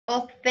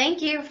Well,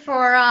 thank you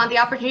for the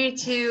opportunity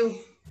to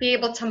be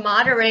able to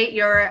moderate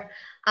your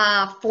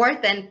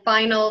fourth and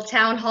final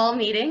town hall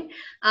meeting.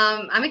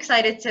 I'm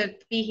excited to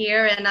be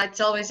here, and it's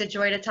always a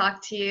joy to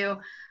talk to you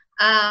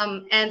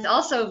and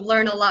also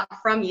learn a lot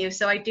from you.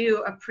 So I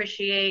do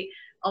appreciate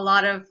a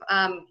lot of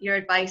your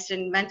advice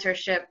and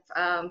mentorship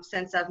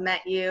since I've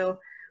met you,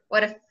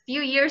 a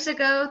few years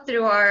ago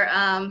through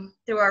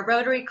our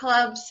Rotary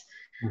clubs.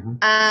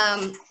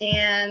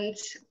 And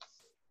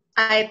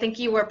I think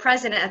you were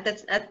president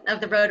of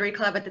the Rotary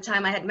Club at the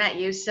time I had met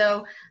you.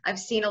 So I've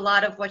seen a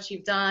lot of what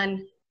you've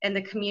done in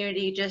the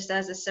community just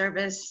as a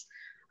service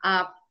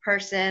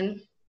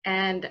person.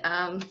 And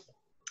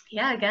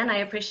yeah, again, I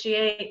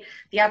appreciate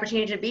the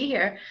opportunity to be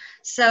here.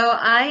 So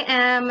I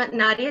am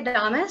Nadia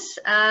Damas.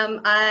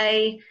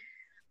 I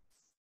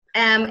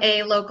am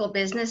a local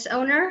business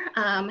owner,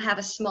 have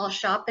a small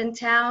shop in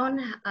town,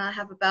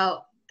 have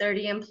about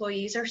 30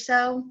 employees or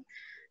so.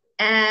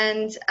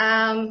 And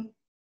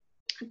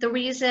the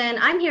reason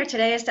I'm here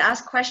today is to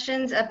ask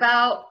questions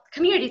about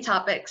community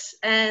topics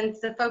and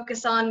to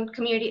focus on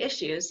community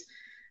issues.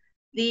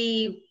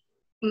 The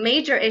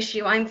major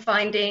issue I'm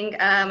finding,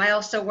 I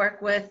also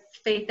work with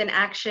Faith in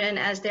Action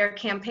as their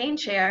campaign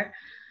chair,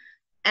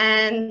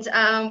 and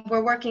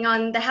we're working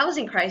on the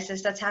housing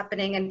crisis that's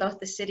happening in both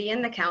the city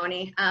and the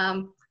county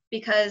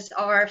because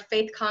our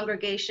faith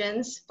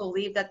congregations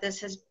believe that this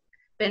has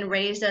been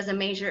raised as a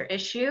major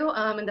issue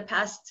in the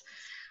past,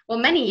 well,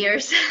 many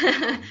years.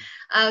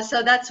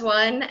 So that's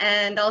one.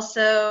 And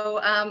also,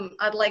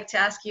 I'd like to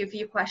ask you a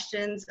few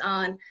questions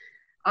on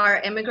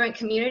our immigrant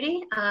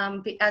community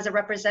as a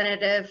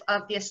representative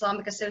of the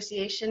Islamic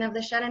Association of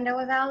the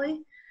Shenandoah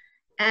Valley.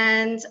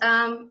 And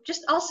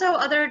just also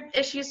other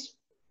issues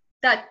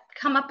that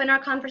come up in our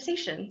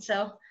conversation.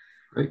 So,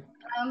 great.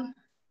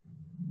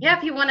 Yeah,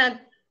 if you want to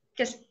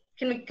just,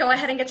 can we go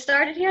ahead and get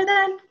started here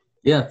then?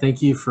 Yeah,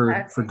 thank you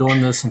for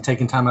doing this and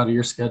taking time out of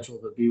your schedule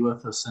to be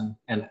with us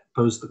and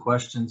pose the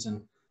questions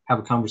and have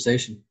a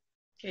conversation.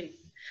 Okay.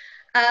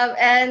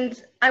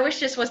 And I wish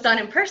this was done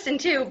in person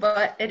too,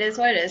 but it is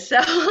what it is. So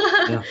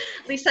yeah.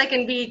 At least I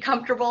can be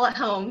comfortable at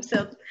home.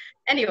 So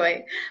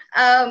anyway,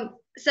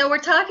 so we're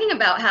talking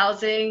about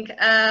housing.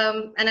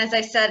 And as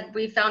I said,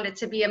 we found it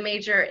to be a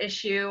major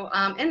issue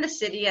in the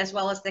city as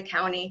well as the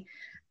county.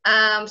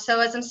 So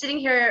as I'm sitting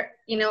here,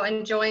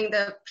 enjoying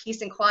the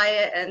peace and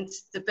quiet and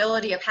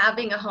stability of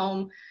having a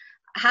home,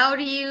 how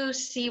do you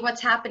see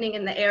what's happening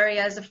in the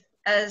area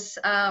as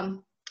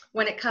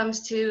when it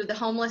comes to the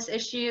homeless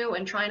issue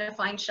and trying to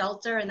find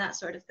shelter and that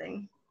sort of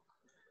thing?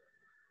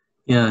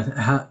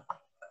 Yeah,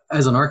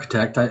 as an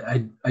architect,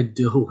 I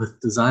deal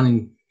with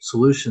designing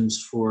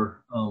solutions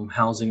for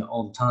housing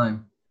all the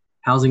time.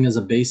 Housing is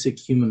a basic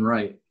human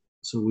right,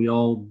 so we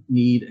all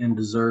need and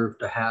deserve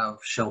to have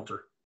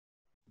shelter.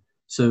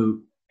 So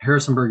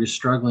Harrisonburg is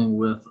struggling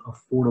with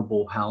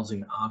affordable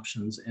housing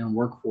options and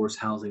workforce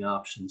housing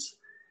options,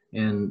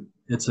 and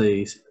it's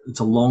a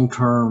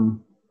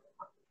long-term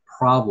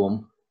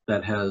problem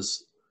that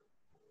has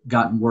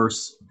gotten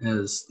worse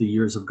as the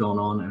years have gone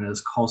on and as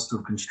cost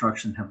of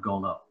construction have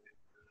gone up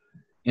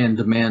and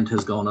demand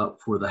has gone up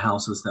for the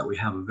houses that we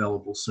have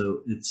available.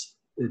 So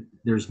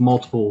there's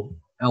multiple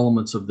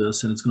elements of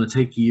this, and it's going to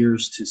take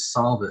years to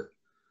solve it,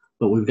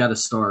 but we've got to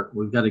start.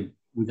 We've got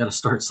to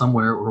start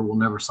somewhere or we'll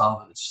never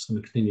solve it. It's just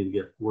going to continue to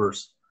get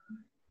worse.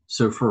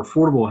 So for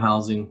affordable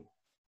housing,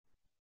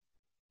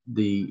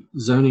 the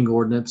zoning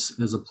ordinance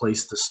is a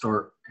place to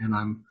start, and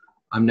I'm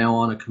now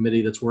on a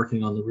committee that's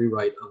working on the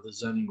rewrite of the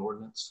zoning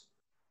ordinance,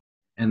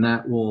 and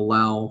that will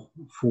allow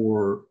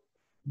for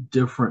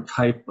different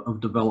type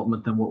of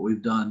development than what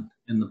we've done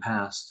in the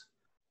past.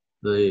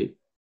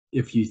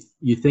 If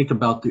you think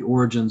about the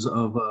origins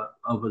of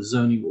a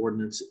zoning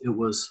ordinance, it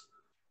was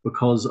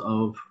because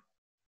of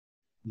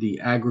the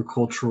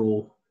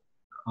agricultural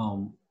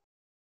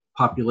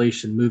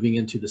population moving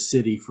into the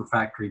city for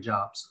factory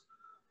jobs,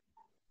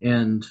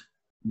 and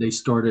they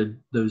started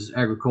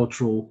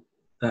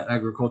that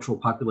agricultural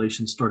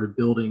population started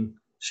building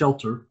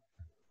shelter,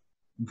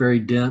 very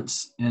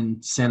dense,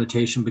 and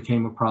sanitation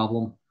became a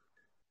problem,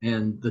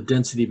 and the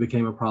density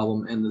became a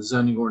problem, and the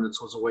zoning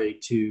ordinance was a way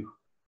to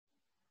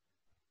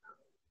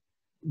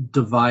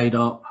divide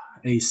up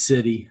a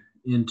city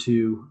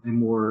into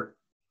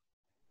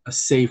a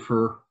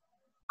safer,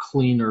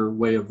 cleaner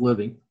way of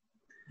living.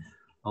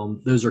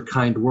 Those are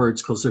kind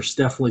words because there's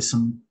definitely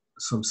some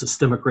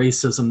systemic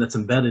racism that's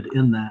embedded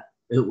in that.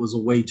 It was a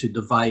way to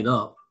divide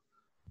up,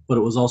 but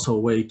it was also a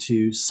way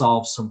to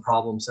solve some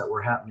problems that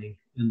were happening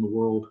in the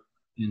world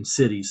in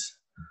cities.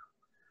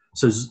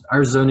 So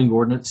our zoning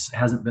ordinance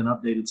hasn't been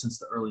updated since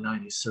the early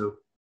 90s. So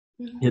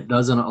it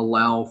doesn't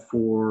allow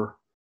for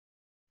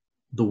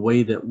the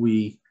way that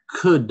we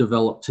could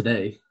develop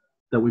today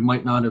that we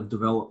might not have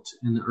developed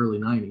in the early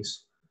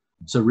 90s.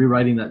 So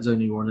rewriting that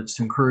zoning ordinance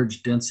to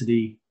encourage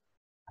density.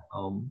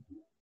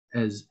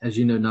 As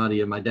you know,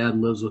 Nadia, my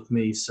dad lives with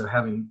me, so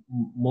having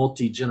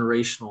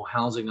multi-generational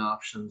housing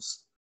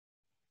options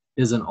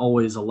isn't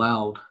always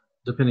allowed,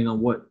 depending on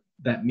what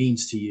that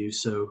means to you.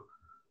 So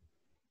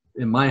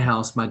in my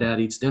house, my dad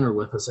eats dinner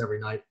with us every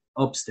night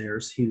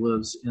upstairs. He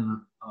lives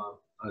in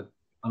an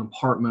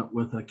apartment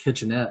with a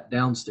kitchenette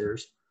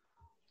downstairs.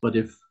 But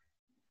if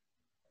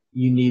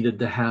you needed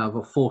to have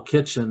a full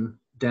kitchen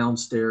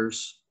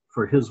downstairs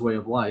for his way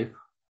of life,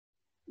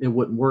 it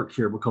wouldn't work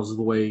here because of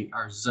the way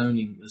our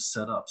zoning is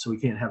set up. So we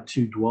can't have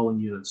 2 dwelling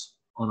units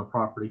on a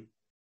property.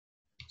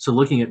 So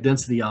looking at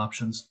density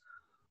options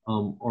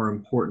are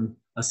important.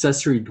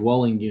 Accessory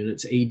dwelling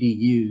units,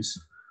 ADUs,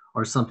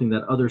 are something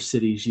that other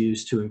cities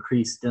use to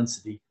increase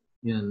density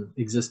in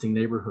existing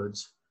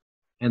neighborhoods.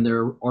 And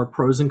there are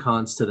pros and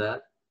cons to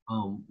that.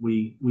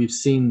 We've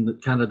seen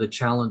the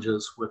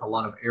challenges with a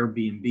lot of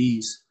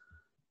Airbnbs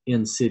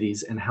in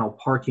cities and how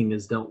parking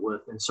is dealt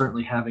with, and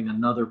certainly having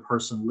another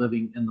person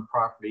living in the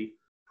property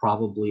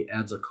probably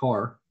adds a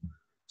car.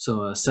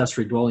 So an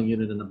accessory dwelling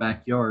unit in the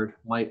backyard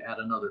might add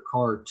another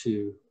car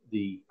to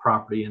the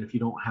property, and if you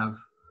don't have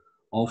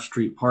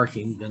off-street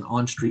parking, then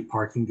on-street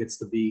parking gets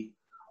to be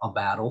a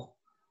battle.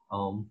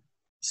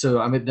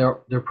 So I mean, there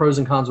are pros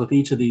and cons with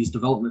each of these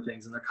development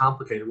things, and they're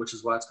complicated, which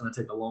is why it's going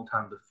to take a long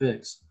time to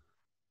fix.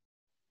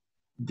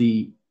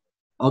 The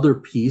other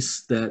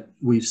piece that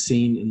we've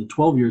seen in the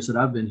 12 years that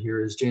I've been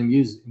here is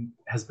JMU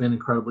has been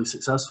incredibly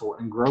successful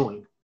and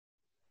growing.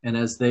 And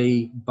as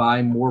they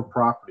buy more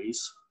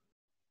properties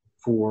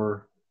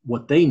for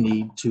what they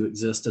need to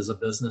exist as a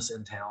business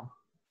in town,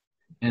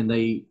 and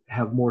they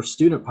have more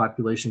student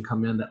population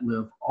come in that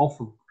live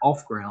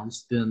off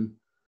grounds, then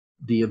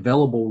the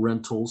available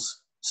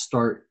rentals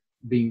start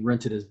being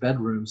rented as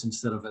bedrooms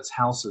instead of as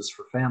houses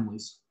for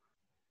families,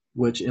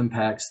 which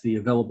impacts the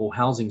available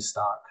housing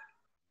stock.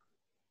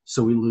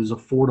 So we lose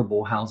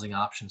affordable housing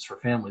options for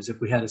families. If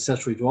we had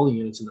accessory dwelling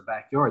units in the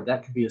backyard,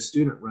 that could be a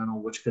student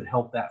rental, which could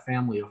help that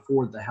family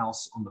afford the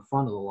house on the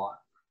front of the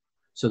lot.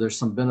 So there's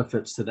some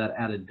benefits to that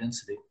added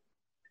density.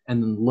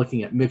 And then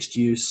looking at mixed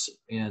use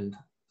and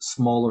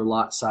smaller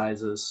lot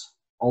sizes,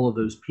 all of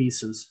those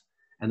pieces.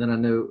 And then I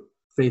know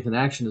Faith in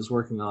Action is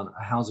working on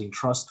a housing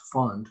trust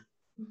fund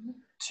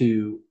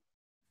to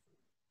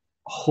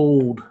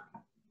hold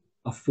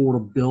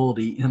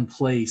affordability in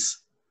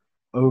place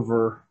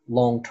over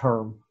long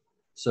term.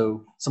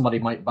 So somebody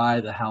might buy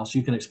the house.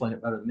 You can explain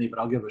it better than me, but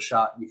I'll give it a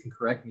shot and you can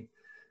correct me.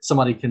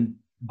 Somebody can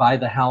buy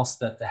the house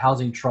that the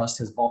housing trust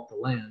has bought the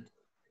land,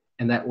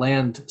 and that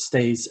land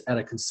stays at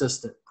a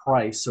consistent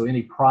price. So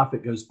any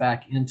profit goes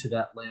back into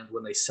that land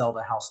when they sell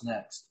the house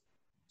next.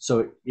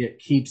 So it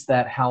keeps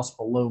that house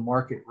below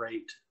market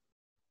rate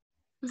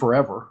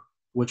forever,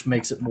 which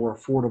makes it more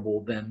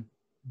affordable than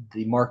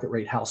the market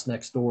rate house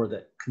next door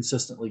that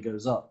consistently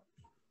goes up.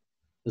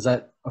 Is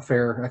that a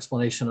fair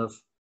explanation of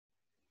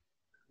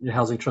your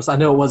housing trust? I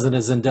know it wasn't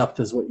as in-depth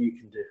as what you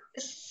can do.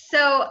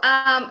 So,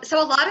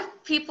 so a lot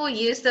of people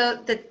use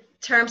the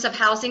terms of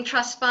housing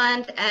trust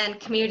fund and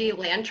community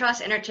land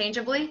trust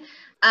interchangeably.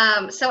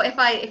 So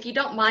if you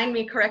don't mind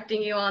me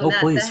correcting you on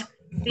that, please.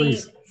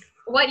 Please.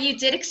 What you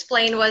did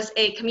explain was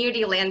a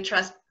community land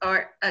trust,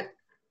 or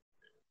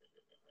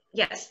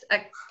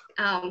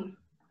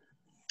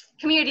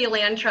community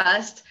land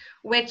trust,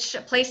 which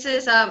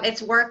places,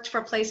 it's worked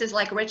for places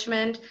like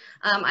Richmond.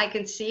 I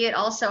can see it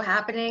also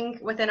happening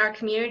within our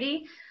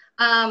community.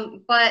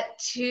 But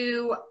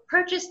to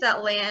purchase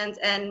that land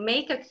and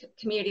make a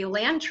community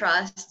land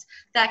trust,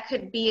 that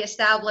could be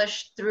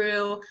established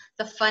through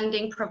the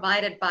funding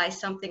provided by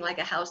something like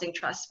a housing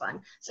trust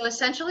fund. So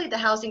essentially the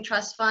housing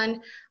trust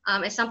fund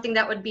is something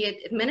that would be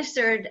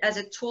administered as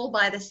a tool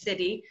by the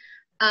city.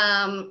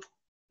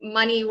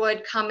 Money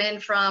would come in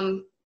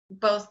from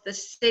both the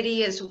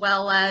city as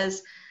well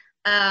as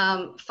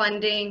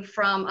funding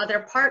from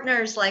other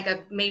partners like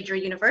a major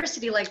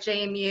university like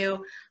JMU.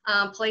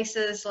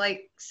 Places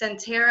like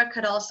Centera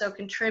could also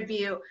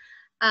contribute,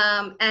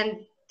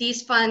 and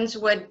these funds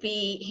would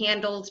be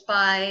handled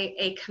by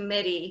a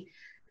committee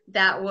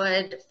that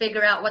would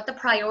figure out what the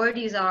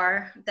priorities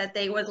are that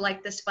they would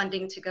like this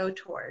funding to go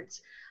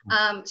towards.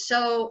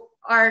 So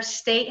our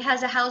state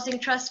has a housing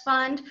trust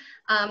fund.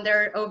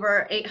 There are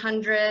over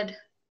 800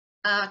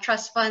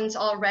 trust funds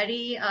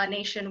already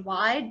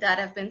nationwide that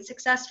have been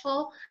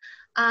successful.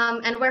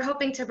 And we're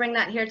hoping to bring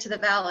that here to the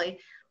Valley.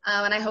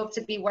 And I hope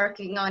to be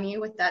working on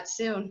you with that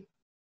soon.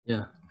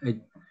 Yeah,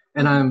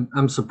 and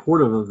I'm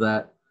supportive of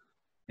that.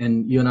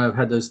 And you and I have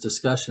had those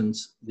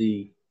discussions.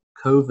 The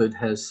COVID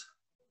has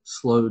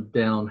slowed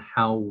down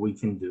how we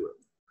can do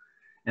it.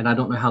 And I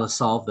don't know how to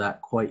solve that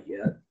quite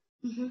yet.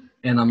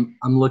 And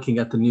I'm looking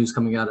at the news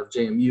coming out of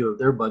JMU of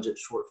their budget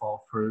shortfall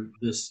for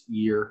this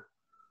year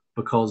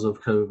because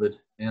of COVID.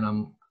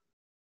 And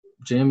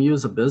JMU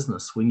is a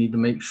business. We need to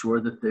make sure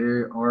that they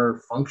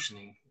are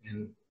functioning,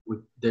 and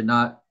they're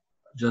not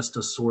just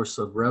a source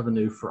of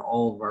revenue for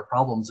all of our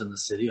problems in the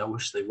city. I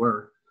wish they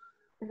were.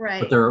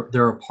 Right. But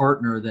they're a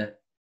partner that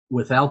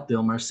without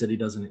them, our city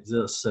doesn't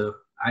exist. So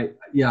I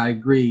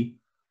agree.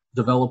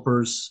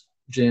 Developers,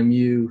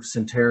 JMU,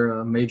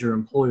 Centera, major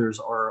employers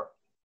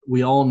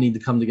we all need to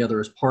come together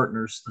as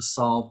partners to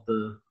solve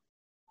the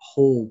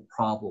whole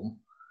problem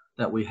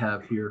that we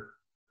have here.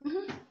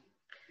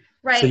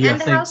 Right, so, and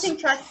the housing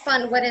trust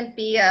fund wouldn't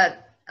be a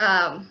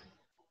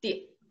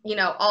the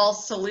all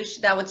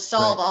solution that would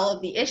solve all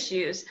of the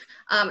issues.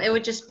 It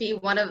would just be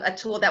a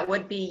tool that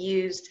would be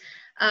used.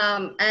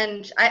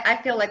 And I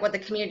feel like what the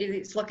community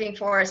is looking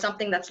for is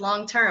something that's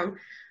long term.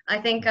 I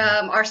think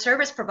our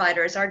service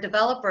providers, our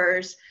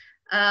developers,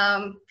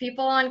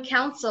 people on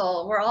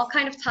council, we're all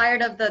kind of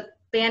tired of the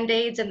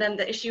Band-Aids, and then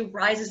the issue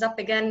rises up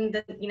again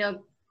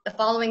the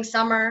following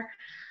summer.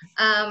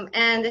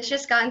 And it's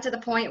just gotten to the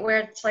point where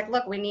it's like,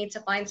 look, we need to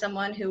find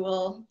someone who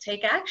will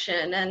take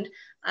action. And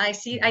I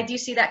do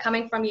see that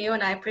coming from you,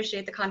 and I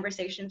appreciate the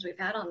conversations we've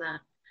had on that.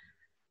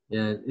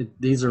 Yeah,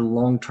 these are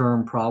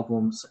long-term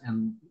problems,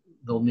 and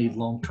they'll need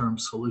long-term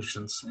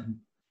solutions. And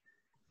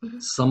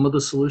some of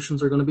the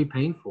solutions are going to be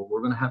painful.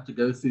 We're going to have to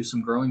go through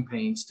some growing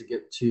pains to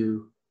get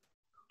to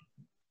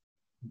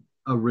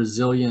a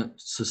resilient,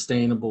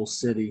 sustainable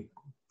city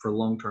for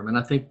long-term. And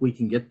I think we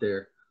can get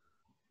there.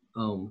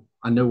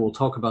 I know we'll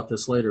talk about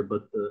this later,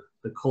 but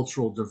the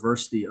cultural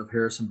diversity of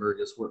Harrisonburg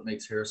is what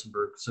makes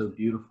Harrisonburg so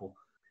beautiful.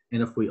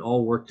 And if we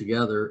all work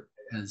together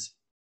as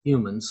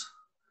humans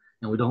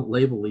and we don't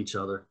label each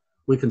other,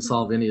 we can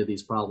solve any of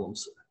these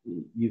problems.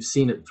 You've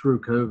seen it through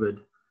COVID,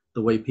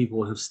 the way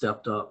people have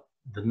stepped up,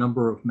 the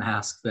number of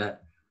masks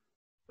that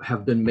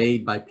have been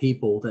made by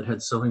people that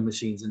had sewing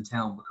machines in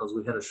town because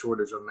we had a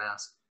shortage of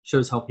masks,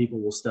 shows how people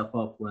will step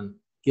up when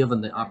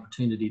given the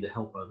opportunity to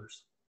help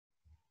others.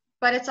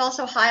 But it's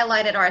also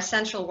highlighted our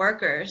essential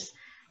workers.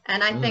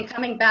 And I think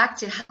coming back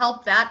to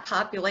help that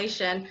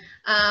population,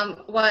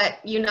 what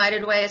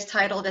United Way is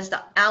titled as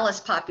the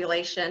ALICE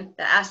population,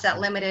 the asset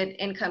limited,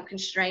 income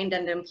constrained,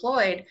 and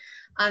employed,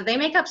 they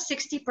make up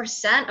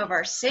 60% of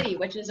our city,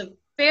 which is a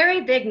very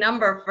big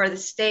number for the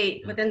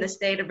state, within the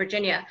state of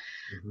Virginia.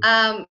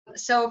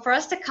 So for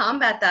us to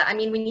combat that, I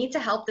mean, we need to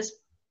help this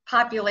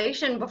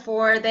population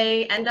before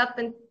they end up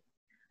in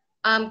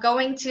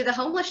going to the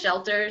homeless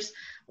shelters,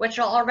 which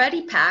are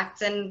already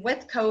packed. And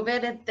with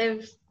COVID,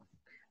 they've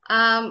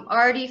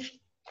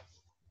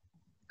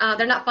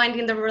they're not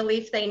finding the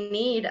relief they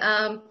need.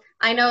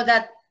 I know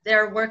that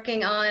they're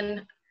working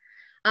on,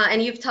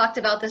 and you've talked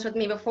about this with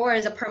me before,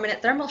 is a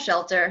permanent thermal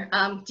shelter.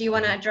 Do you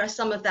want to address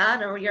some of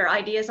that or your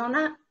ideas on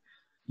that?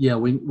 Yeah,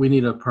 we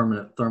need a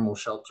permanent thermal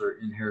shelter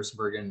in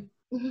Harrisonburg, and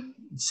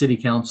City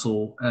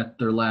Council at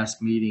their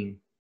last meeting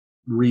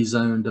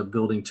rezoned a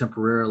building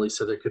temporarily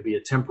so there could be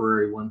a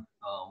temporary one.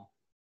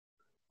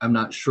 I'm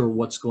not sure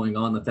what's going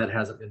on, that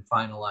hasn't been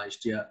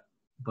finalized yet,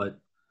 but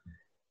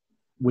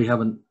we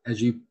haven't,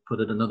 as you put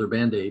it, another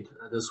Band-Aid.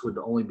 This would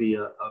only be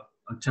a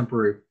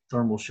temporary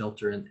thermal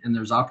shelter, and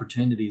there's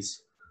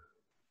opportunities.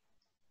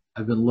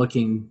 I've been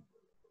looking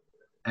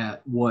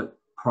at what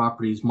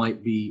properties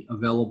might be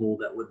available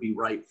that would be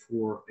right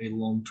for a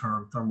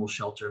long-term thermal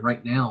shelter. And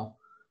right now,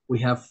 we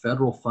have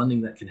federal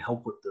funding that can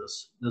help with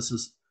this.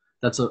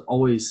 That's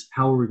always,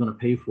 how are we going to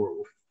pay for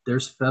it?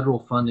 There's federal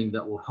funding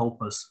that will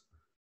help us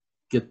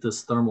get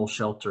this thermal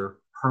shelter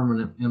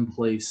permanent in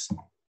place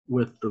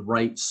with the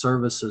right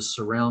services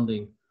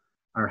surrounding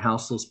our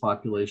houseless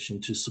population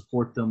to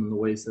support them in the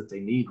ways that they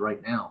need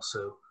right now.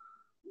 So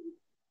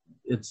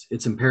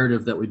it's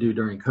imperative that we do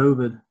during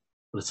COVID,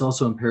 but it's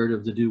also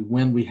imperative to do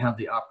when we have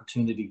the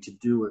opportunity to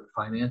do it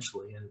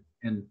financially.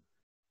 And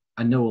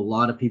I know a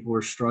lot of people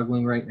are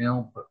struggling right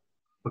now, but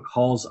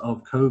because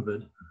of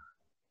COVID,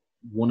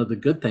 one of the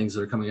good things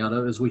that are coming out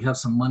of it is we have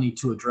some money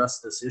to address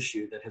this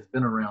issue that has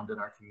been around in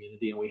our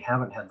community, and we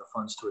haven't had the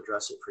funds to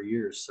address it for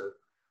years. So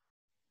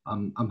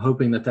I'm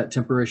hoping that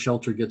temporary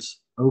shelter gets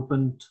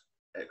opened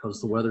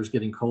because the weather's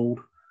getting cold.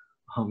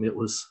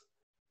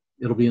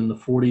 It'll be in the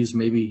 40s,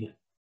 maybe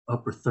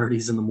upper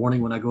 30s in the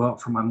morning when I go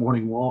out for my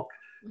morning walk.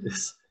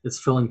 It's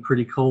feeling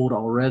pretty cold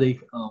already.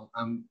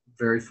 I'm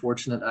very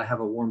fortunate I have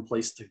a warm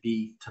place to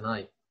be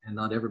tonight, and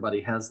not everybody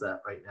has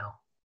that right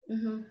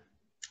now.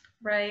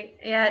 Right.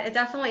 Yeah, it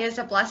definitely is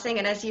a blessing.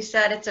 And as you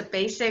said, it's a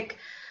basic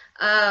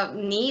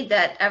need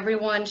that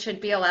everyone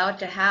should be allowed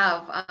to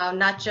have,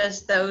 not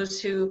just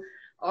those who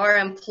are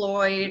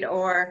employed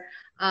or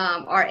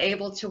are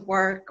able to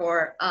work,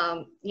 or,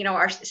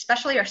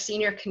 especially our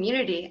senior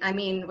community. I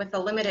mean, with a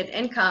limited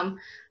income,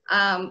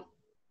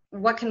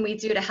 what can we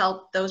do to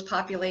help those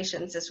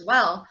populations as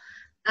well?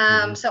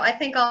 So I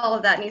think all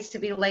of that needs to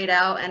be laid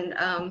out. And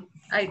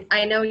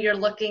I know you're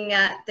looking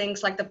at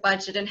things like the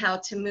budget and how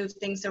to move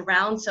things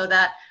around so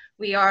that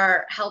we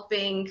are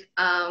helping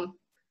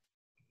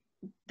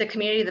the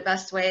community the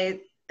best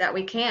way that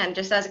we can,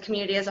 just as a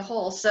community as a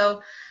whole.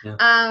 So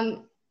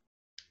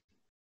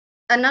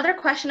another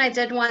question I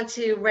did want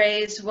to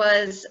raise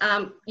was,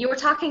 you were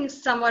talking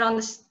somewhat on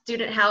the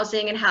student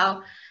housing and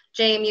how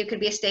JMU could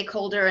be a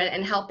stakeholder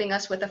in helping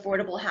us with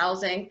affordable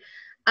housing.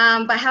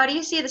 But how do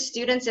you see the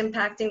students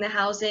impacting the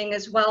housing,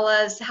 as well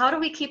as how do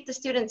we keep the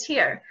students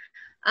here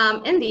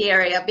in the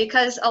area?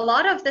 Because a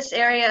lot of this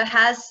area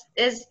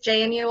is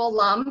JMU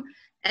alum,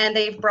 and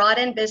they've brought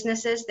in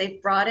businesses,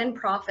 they've brought in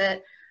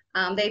profit.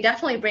 They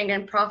definitely bring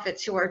in profit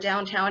to our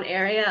downtown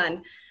area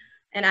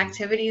and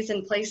activities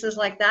and places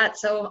like that.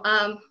 So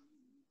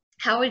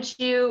how would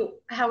you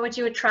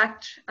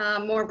attract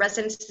more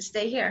residents to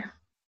stay here?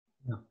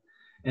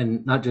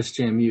 And not just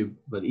JMU,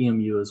 but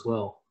EMU as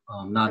well.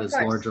 Not Of as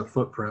large course. a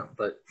footprint,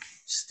 but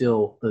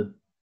still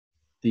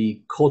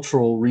the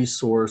cultural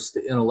resource,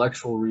 the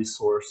intellectual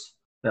resource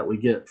that we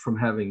get from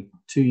having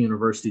two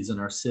universities in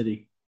our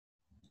city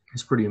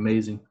is pretty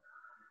amazing.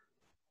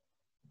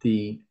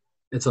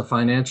 It's a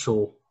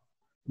financial,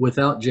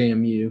 without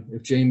JMU,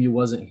 if JMU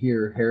wasn't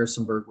here,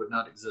 Harrisonburg would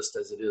not exist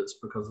as it is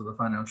because of the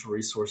financial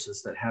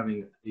resources that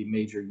having a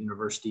major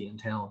university in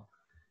town.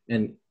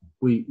 And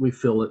we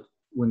feel it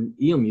when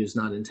EMU is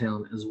not in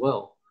town as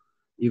well,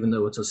 even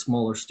though it's a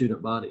smaller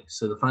student body.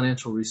 So the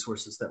financial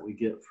resources that we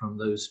get from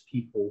those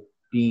people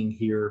being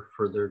here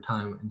for their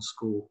time in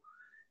school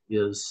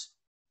is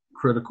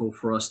critical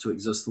for us to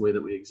exist the way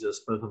that we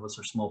exist. Both of us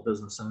are small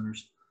business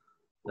owners.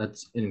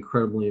 That's an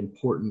incredibly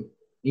important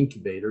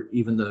incubator,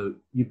 even though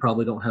you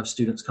probably don't have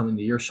students coming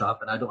to your shop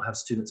and I don't have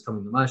students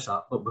coming to my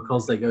shop, but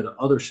because they go to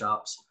other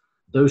shops,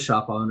 those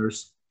shop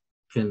owners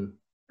can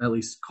at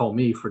least call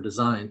me for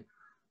design.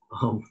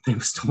 They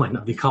still might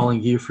not be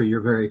calling you for your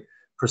very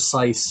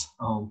precise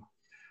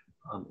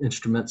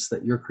instruments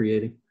that you're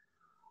creating.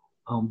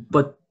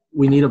 But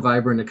we need a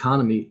vibrant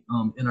economy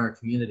in our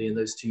community, and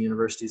those two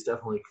universities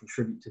definitely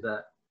contribute to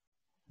that.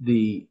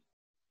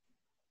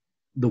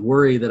 The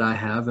worry that I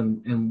have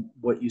and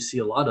what you see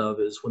a lot of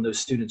is when those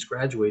students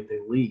graduate, they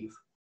leave.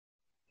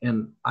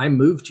 And I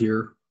moved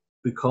here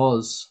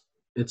because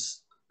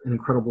it's an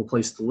incredible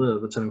place to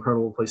live. It's an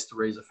incredible place to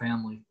raise a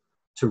family,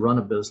 to run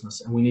a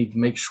business. And we need to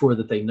make sure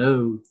that they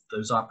know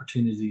those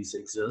opportunities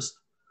exist.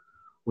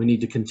 We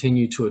need to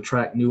continue to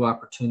attract new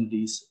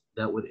opportunities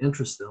that would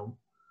interest them.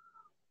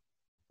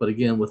 But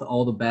again, with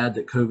all the bad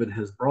that COVID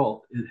has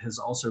brought, it has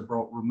also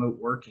brought remote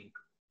working.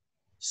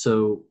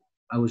 So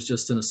I was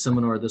just in a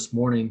seminar this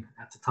morning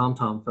at the Tom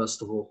Tom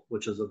Festival,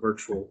 which is a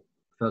virtual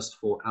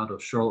festival out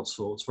of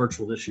Charlottesville. It's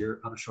virtual this year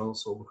out of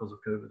Charlottesville because of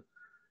COVID.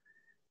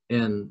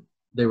 And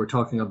they were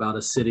talking about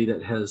a city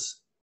that has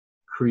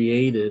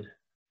created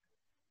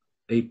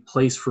a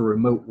place for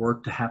remote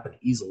work to happen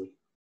easily.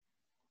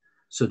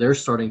 So they're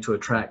starting to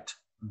attract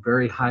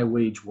very high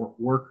wage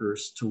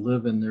workers to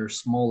live in their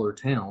smaller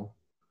town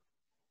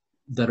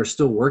that are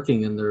still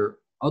working in their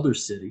other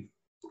city.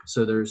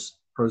 So there's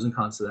pros and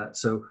cons to that.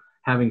 So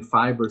having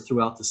fiber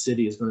throughout the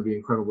city is going to be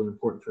incredibly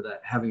important for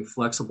that. Having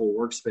flexible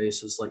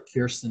workspaces like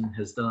Kirsten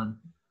has done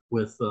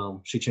with,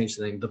 she changed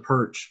the name, The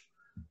Perch,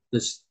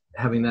 this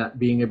having that,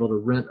 being able to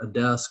rent a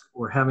desk,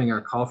 or having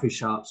our coffee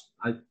shops.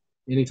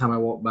 Anytime I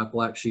walk by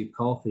Black Sheep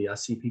Coffee, I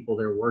see people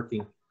there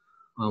working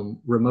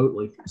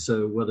remotely.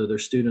 So whether they're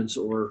students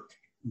or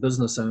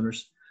business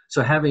owners.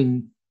 So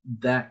having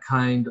that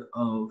kind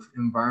of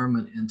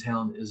environment in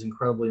town is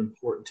incredibly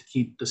important to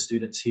keep the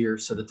students here,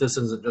 so that this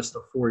isn't just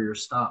a 4-year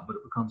stop, but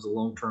it becomes a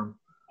long-term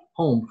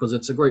home, because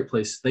it's a great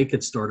place. They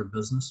could start a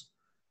business.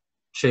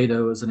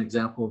 Chado is an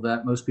example of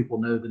that. Most people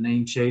know the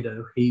name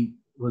Chado. He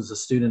was a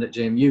student at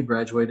JMU,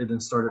 graduated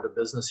and started a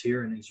business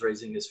here, and he's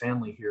raising his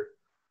family here.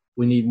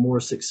 We need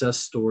more success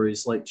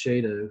stories like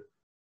Chado,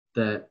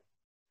 that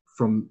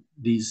from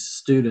these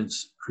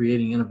students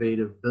creating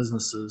innovative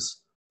businesses,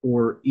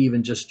 or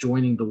even just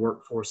joining the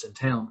workforce in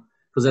town.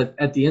 Because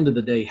at the end of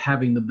the day,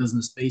 having the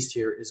business based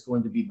here is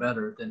going to be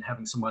better than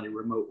having somebody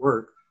remote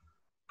work,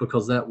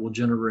 because that will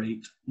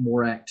generate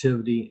more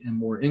activity and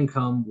more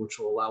income, which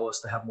will allow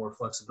us to have more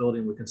flexibility,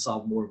 and we can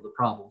solve more of the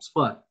problems.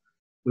 But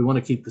we want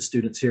to keep the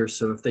students here.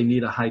 So if they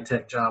need a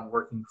high-tech job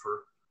working for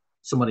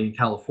somebody in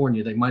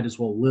California, they might as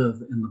well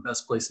live in the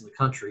best place in the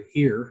country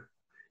here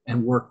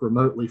and work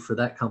remotely for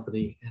that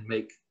company and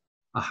make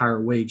a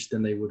higher wage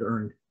than they would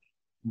earn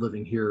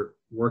living here,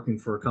 working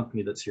for a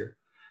company that's here.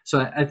 So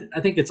I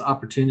think it's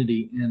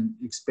opportunity in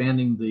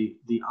expanding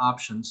the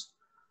options.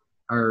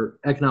 Our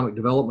economic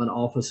development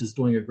office is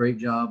doing a great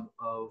job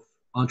of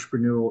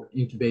entrepreneurial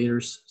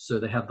incubators. So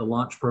they have the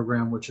launch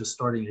program, which is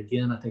starting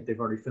again. I think they've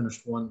already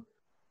finished one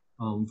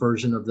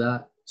version of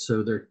that.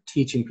 So they're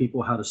teaching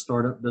people how to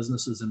start up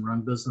businesses and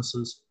run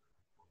businesses.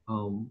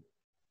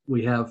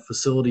 We have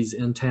facilities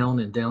in town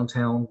and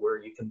downtown where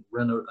you can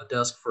rent a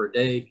desk for a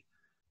day.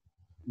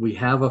 We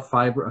have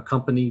a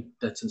company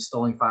that's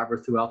installing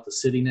fiber throughout the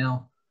city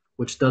now,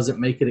 which doesn't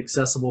make it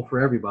accessible for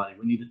everybody.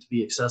 We need it to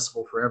be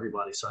accessible for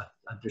everybody. So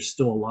there's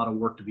still a lot of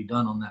work to be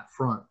done on that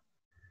front.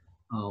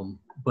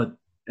 But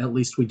at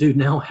least we do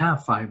now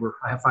have fiber.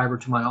 I have fiber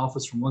to my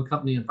office from one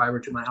company and fiber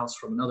to my house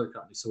from another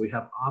company. So we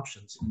have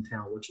options in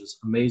town, which is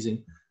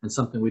amazing, and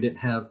something we didn't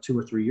have 2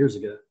 or 3 years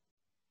ago.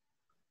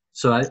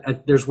 So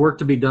there's work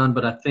to be done,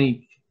 but I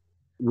think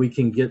we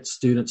can get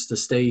students to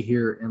stay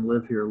here and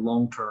live here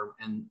long term,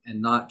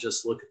 and not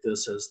just look at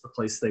this as the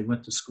place they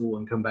went to school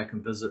and come back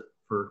and visit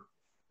for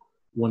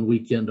one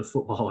weekend of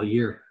football a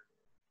year.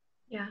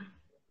 Yeah.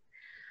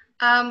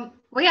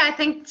 Well, yeah, I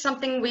think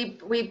something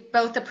we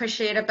both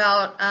appreciate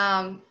about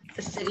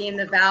the city and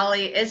the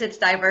valley is its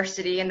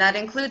diversity, and that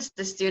includes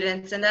the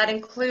students, and that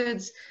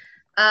includes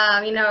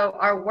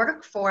our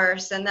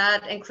workforce, and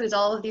that includes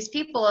all of these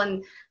people.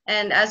 And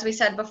as we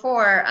said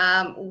before,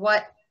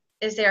 what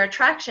is their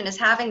attraction is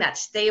having that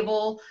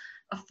stable,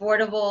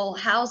 affordable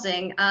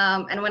housing.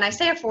 And when I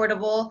say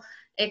affordable,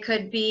 It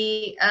could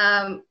be,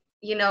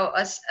 you know,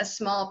 a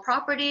small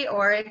property,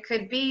 or it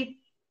could be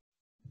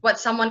what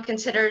someone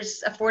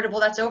considers affordable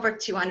that's over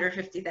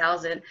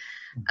 250,000.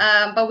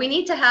 But we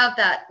need to have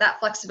that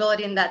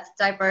flexibility and that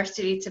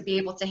diversity to be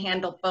able to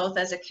handle both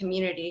as a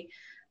community.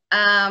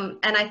 And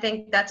I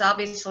think that's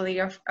obviously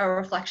a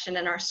reflection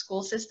in our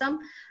school system.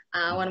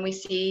 When we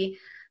see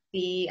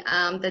the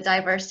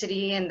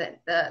diversity and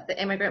the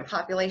immigrant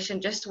population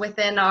just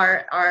within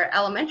our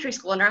elementary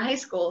school and our high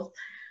schools.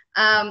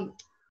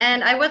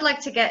 And I would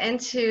like to get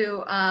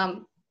into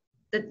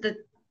the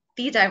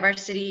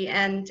diversity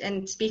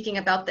and speaking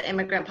about the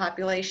immigrant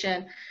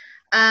population.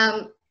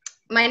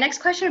 My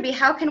next question would be,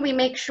 how can we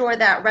make sure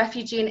that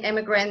refugee and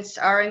immigrants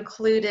are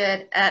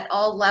included at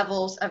all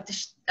levels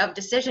of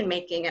decision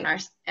making in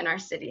our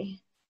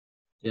city?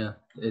 Yeah,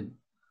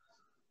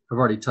 I've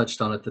already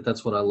touched on it,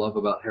 that's what I love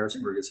about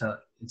Harrisonburg, is how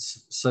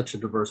it's such a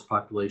diverse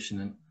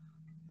population. And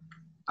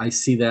I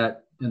see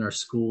that in our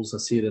schools, I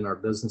see it in our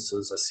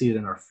businesses, I see it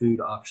in our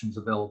food options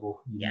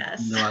available.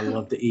 Yes. You know, I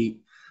love to eat.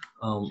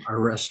 Our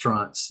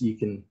restaurants, you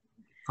can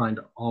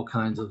find all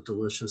kinds of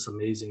delicious,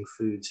 amazing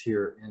foods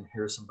here in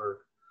Harrisonburg.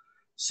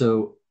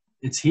 So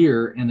it's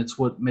here, and it's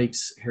what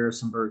makes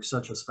Harrisonburg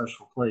such a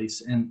special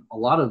place. And a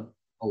lot of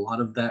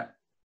that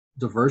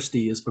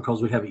diversity is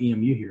because we have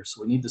EMU here.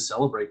 So we need to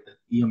celebrate that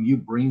EMU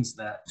brings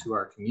that to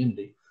our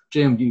community.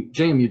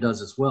 JMU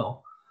does as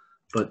well,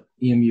 but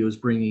EMU is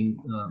bringing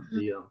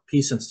the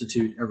Peace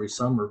Institute every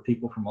summer,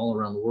 people from all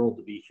around the world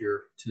to be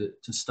here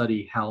to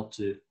study how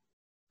to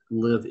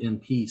live in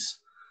peace,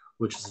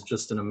 which is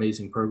just an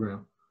amazing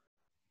program.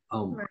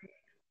 Right.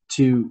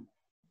 To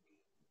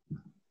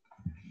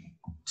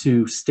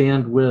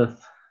stand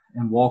with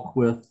and walk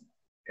with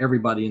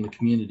everybody in the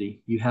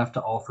community, you have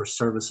to offer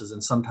services,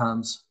 and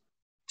sometimes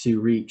to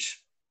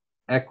reach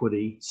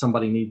equity,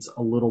 somebody needs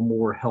a little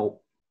more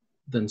help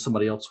than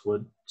somebody else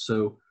would.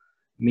 So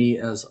me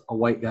as a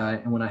white guy,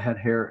 and when I had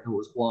hair, it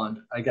was blonde,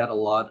 I got a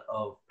lot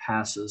of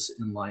passes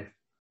in life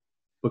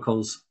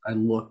because I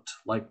looked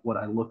like what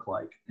I look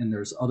like. And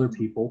there's other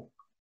people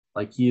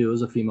like you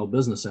as a female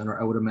business owner,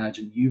 I would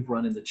imagine you've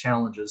run into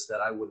challenges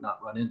that I would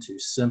not run into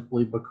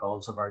simply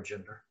because of our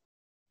gender.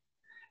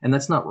 And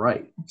that's not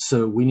right.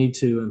 So we need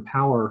to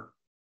empower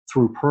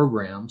through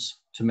programs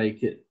to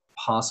make it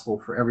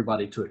possible for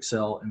everybody to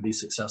excel and be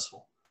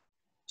successful.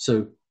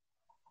 So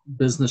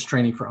business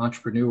training for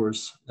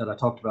entrepreneurs that I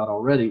talked about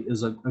already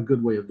is a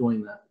good way of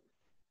doing that.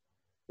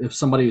 If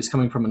somebody is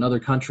coming from another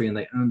country and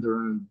they own their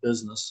own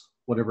business,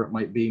 whatever it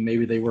might be,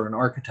 maybe they were an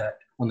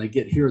architect. When they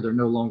get here, they're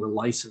no longer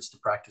licensed to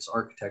practice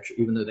architecture,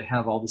 even though they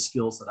have all the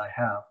skills that I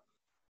have.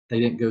 They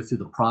didn't go through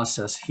the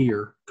process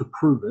here to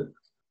prove it,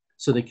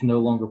 so they can no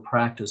longer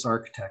practice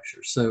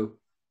architecture. So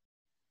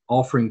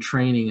offering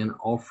training and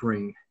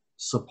offering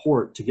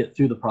support to get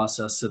through the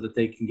process so that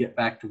they can get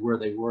back to where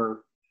they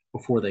were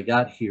before they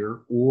got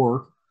here,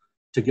 or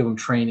to give them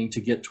training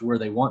to get to where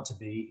they want to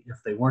be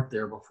if they weren't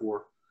there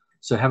before.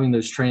 So having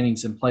those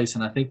trainings in place,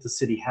 and I think the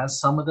city has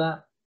some of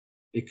that.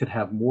 It could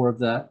have more of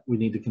that. We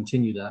need to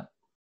continue that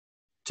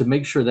to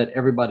make sure that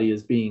everybody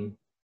is being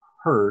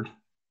heard.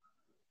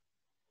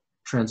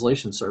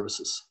 Translation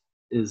services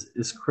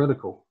is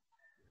critical.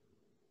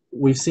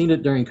 We've seen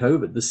it during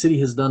COVID. The city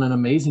has done an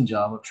amazing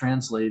job of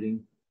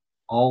translating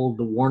all of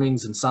the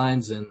warnings and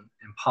signs and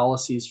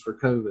policies for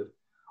COVID.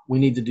 We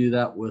need to do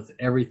that with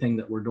everything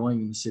that we're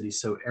doing in the city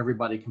so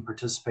everybody can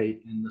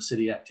participate in the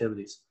city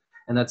activities.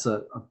 And that's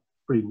a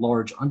pretty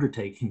large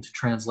undertaking to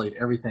translate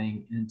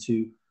everything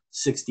into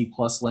 60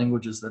 plus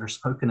languages that are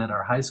spoken at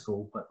our high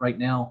school. But right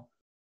now,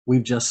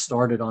 we've just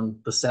started on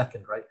the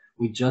second, right?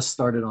 We just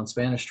started on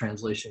Spanish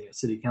translation at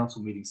city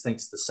council meetings,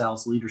 thanks to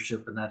Sal's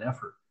leadership in that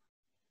effort.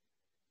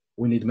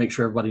 We need to make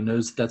sure everybody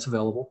knows that that's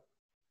available,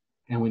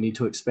 and we need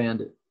to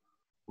expand it.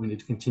 We need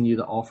to continue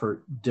to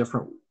offer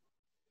different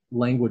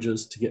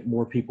languages to get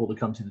more people to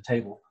come to the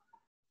table.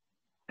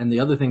 And the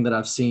other thing that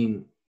I've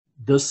seen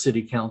this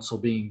city council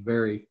being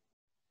very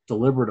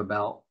deliberate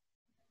about,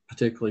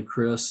 particularly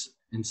Chris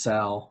and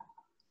Sal,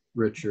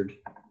 Richard,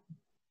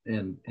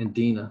 and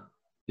Dina,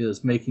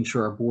 is making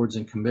sure our boards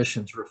and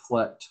commissions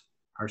reflect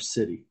our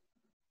city.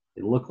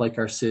 They look like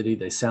our city,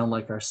 they sound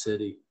like our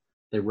city,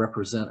 they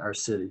represent our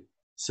city.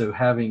 So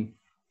having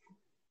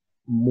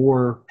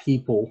more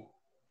people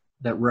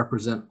that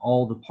represent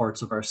all the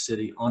parts of our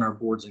city on our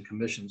boards and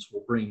commissions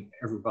will bring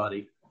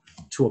everybody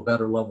to a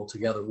better level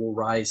together. We'll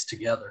rise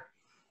together.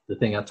 The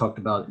thing I talked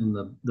about in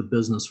the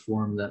business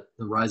forum, that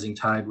the rising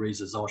tide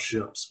raises all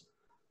ships.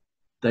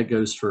 That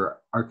goes for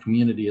our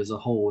community as a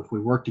whole. If we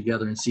work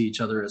together and see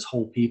each other as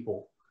whole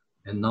people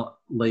and not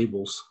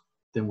labels,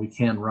 then we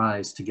can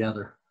rise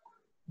together,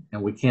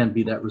 and we can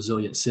be that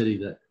resilient city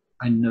that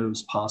I know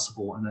is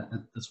possible.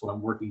 And that's what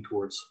I'm working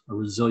towards, a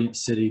resilient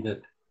city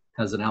that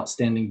has an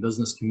outstanding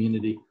business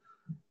community,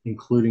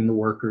 including the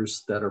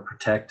workers, that are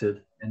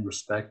protected and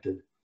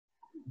respected,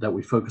 that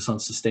we focus on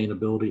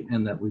sustainability,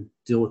 and that we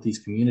deal with these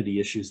community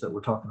issues that we're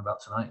talking about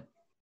tonight.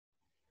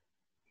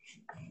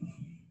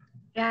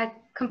 Yeah, I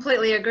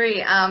completely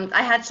agree.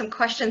 I had some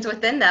questions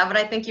within that, but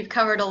I think you've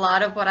covered a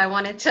lot of what I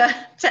wanted to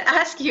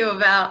ask you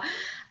about.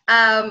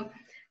 Um,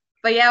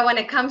 but yeah, when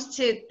it comes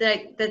to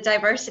the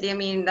diversity, I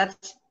mean,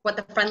 that's what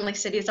the Friendly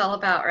City is all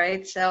about,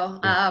 right? So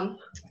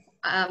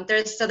Yeah.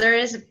 there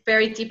is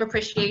very deep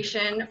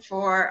appreciation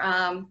for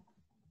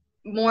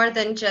more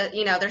than just,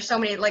 there's so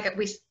many, like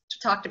we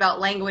talked about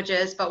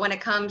languages, but when it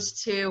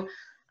comes to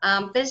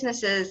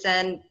businesses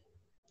and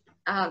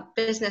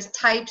business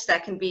types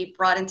that can be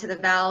brought into the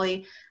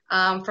Valley,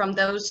 from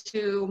those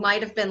who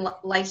might have been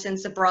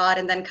licensed abroad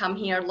and then come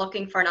here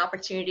looking for an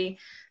opportunity.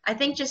 I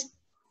think just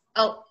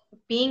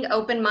being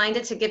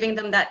open-minded to giving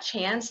them that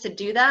chance to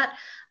do that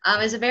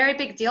is a very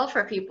big deal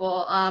for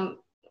people.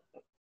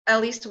 At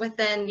least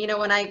within,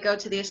 when I go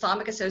to the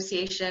Islamic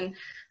Association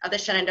of the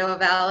Shenandoah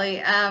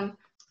Valley,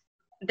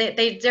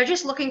 they're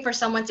just looking for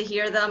someone to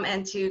hear them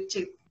and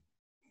to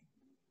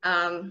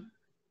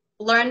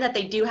learn that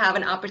they do have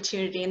an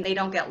opportunity and they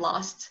don't get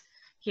lost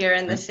here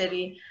in the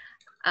city.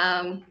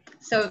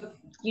 So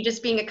you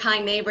just being a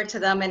kind neighbor to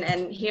them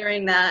and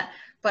hearing that,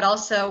 but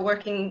also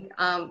working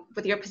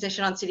with your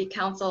position on city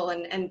council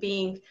and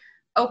being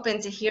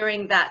open to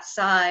hearing that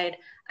side,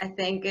 I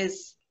think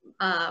is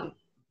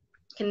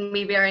can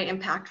be very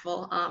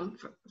impactful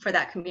for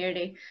that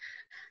community.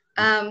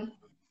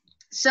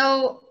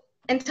 So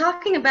in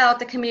talking about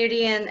the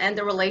community and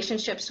the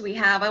relationships we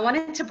have, I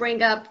wanted to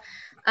bring up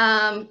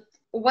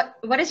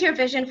what is your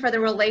vision for the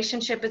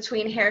relationship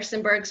between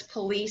Harrisonburg's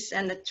police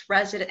and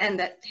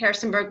the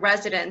Harrisonburg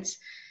residents,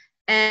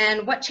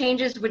 and what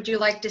changes would you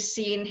like to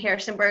see in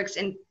Harrisonburg's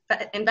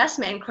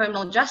investment in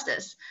criminal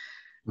justice?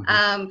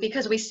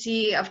 Because we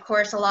see, of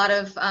course, a lot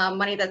of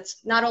money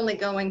that's not only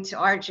going to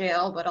our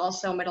jail but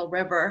also Middle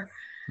River.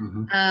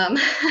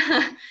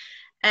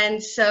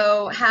 And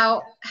so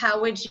how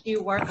would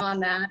you work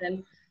on that,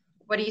 and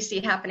what do you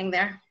see happening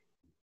there?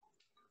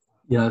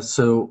 Yeah,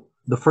 so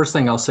the first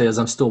thing I'll say is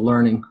I'm still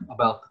learning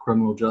about the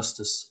criminal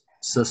justice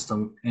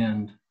system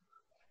and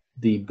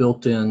the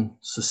built-in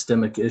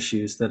systemic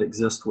issues that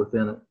exist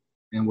within it.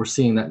 And we're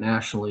seeing that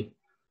nationally.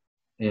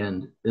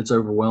 And it's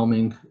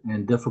overwhelming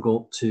and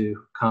difficult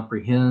to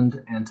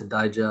comprehend and to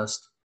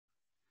digest.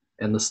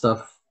 And the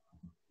stuff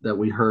that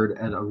we heard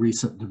at a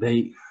recent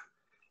debate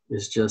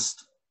is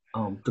just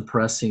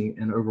depressing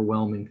and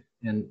overwhelming.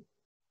 And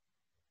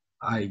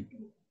I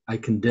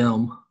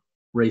condemn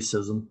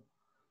racism.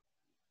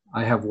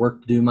 I have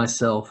work to do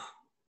myself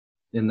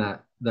in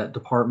that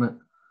department.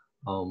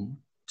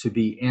 To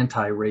be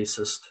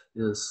anti-racist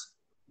is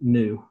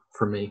new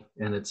for me,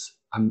 and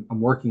I'm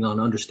working on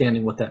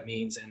understanding what that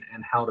means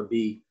and how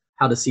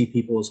to see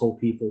people as whole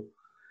people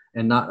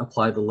and not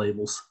apply the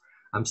labels.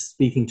 I'm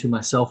speaking to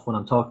myself when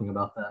I'm talking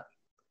about that.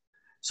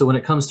 So when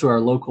it comes to our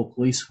local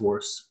police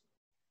force,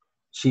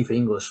 Chief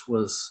English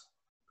was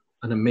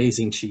an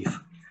amazing chief.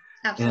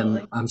 Absolutely.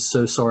 And I'm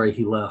so sorry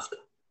he left.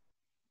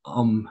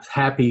 I'm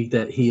happy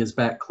that he is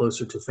back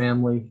closer to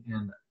family,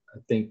 and I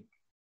think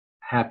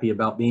happy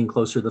about being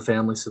closer to the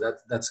family, so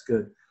that's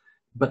good.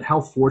 But how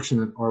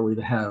fortunate are we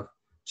to have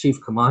Chief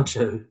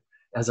Camacho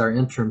as our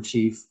interim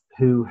chief,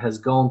 who has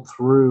gone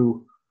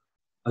through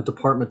a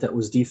department that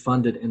was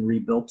defunded and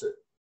rebuilt it.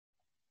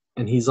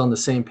 And he's on the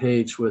same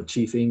page with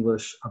Chief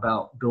English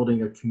about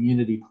building a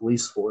community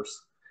police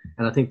force.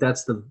 And I think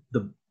that's the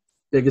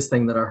biggest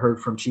thing that I heard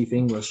from Chief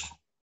English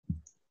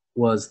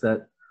was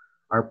that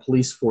our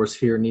police force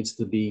here needs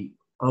to be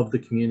of the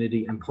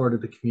community and part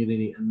of the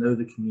community and know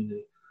the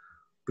community.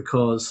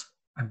 Because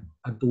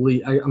I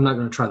believe, I'm not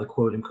going to try to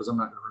quote him because I'm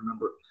not going to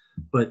remember it,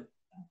 but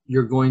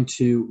you're going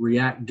to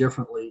react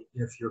differently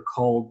if you're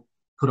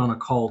put on a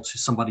call to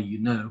somebody you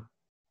know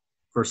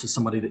versus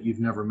somebody that you've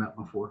never met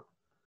before.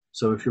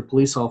 So if your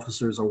police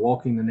officers are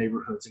walking the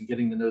neighborhoods and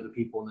getting to know the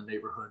people in the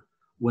neighborhood,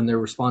 when they're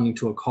responding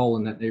to a call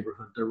in that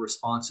neighborhood, their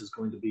response is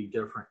going to be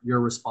different. Your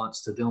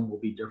response to them will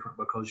be different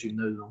because you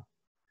know them.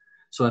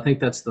 So I think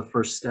that's the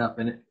first step,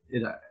 and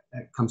it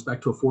comes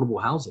back to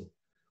affordable housing.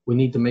 We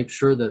need to make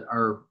sure that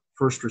our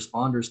first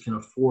responders can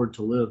afford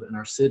to live in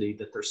our city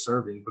that they're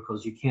serving,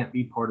 because you can't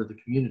be part of the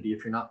community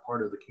if you're not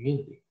part of the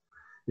community.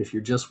 If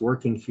you're just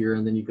working here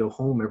and then you go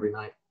home every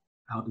night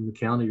out in the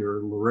county or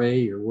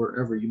Luray or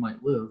wherever you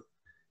might live,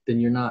 then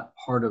you're not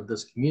part of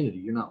this community.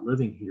 You're not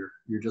living here.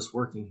 You're just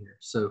working here.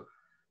 So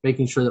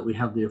making sure that we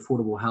have the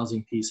affordable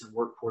housing piece and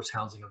workforce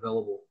housing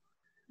available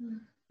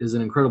is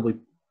an incredibly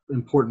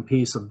important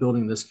piece of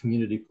building this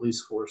community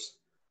police force.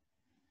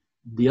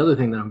 The other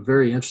thing that I'm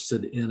very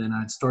interested in, and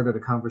I'd started a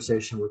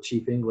conversation with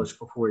Chief English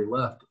before he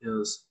left,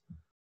 is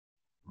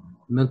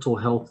mental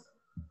health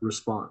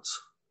response.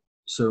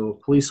 So a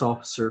police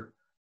officer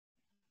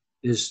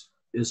is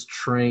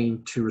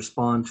trained to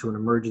respond to an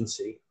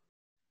emergency,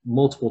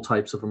 multiple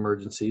types of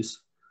emergencies,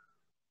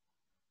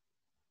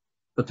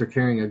 but they're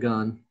carrying a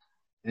gun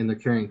and they're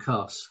carrying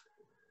cuffs.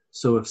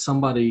 So if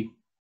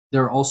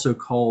they're also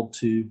called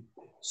to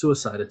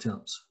suicide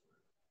attempts.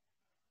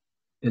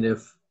 And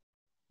if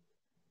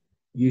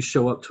you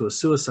show up to a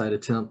suicide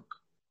attempt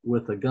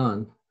with a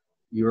gun,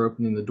 you're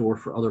opening the door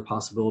for other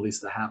possibilities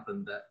to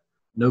happen that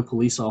no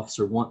police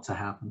officer want to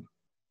happen.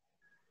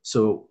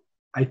 So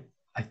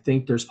I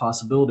think there's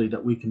possibility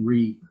that we can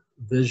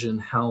revision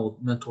how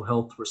mental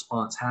health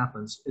response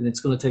happens, and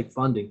it's going to take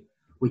funding.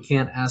 We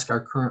can't ask our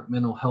current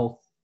mental health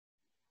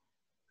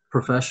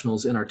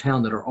professionals in our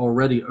town that are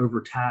already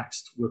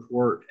overtaxed with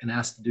work and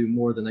asked to do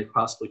more than they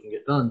possibly can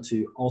get done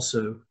to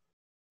also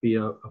be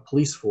a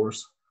police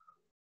force.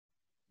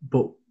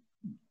 But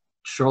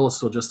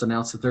Charlottesville just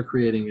announced that they're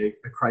creating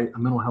a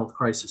mental health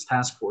crisis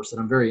task force,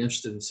 and I'm very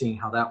interested in seeing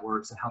how that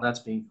works and how that's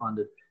being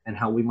funded and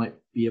how we might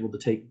be able to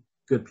take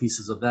good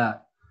pieces of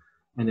that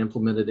and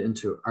implement it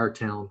into our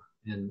town.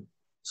 And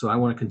so I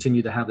want to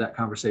continue to have that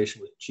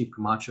conversation with Chief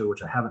Camacho,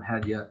 which I haven't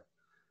had yet,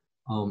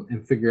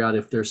 and figure out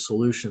if there's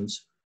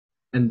solutions.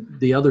 And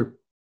the other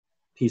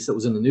piece that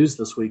was in the news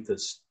this week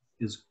that's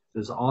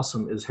is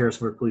awesome is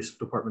Harrisonburg Police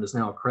Department is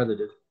now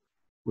accredited,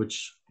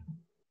 which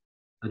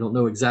I don't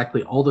know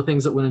exactly all the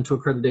things that went into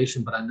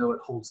accreditation, but I know it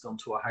holds them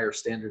to a higher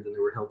standard than they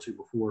were held to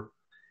before,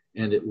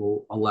 and it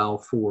will allow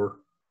for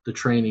the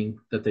training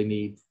that they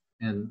need.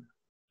 And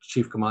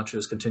Chief Camacho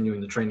is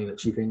continuing the training that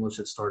Chief English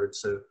had started,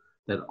 so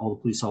that all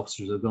the police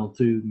officers have gone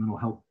through mental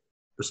health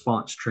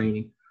response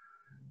training.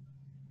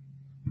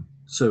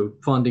 So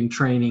funding,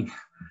 training,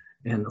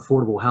 and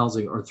affordable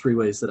housing are three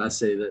ways that I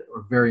say that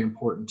are very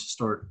important to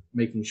start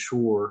making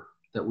sure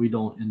that we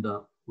don't end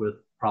up with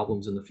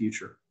problems in the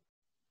future.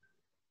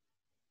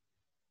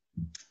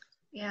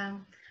 Yeah,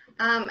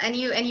 and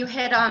you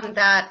hit on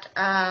that,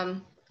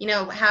 you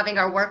know, having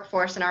our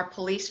workforce and our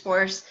police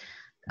force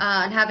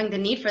and having the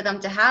need for them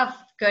to have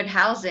good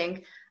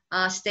housing,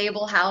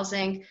 stable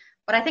housing.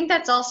 But I think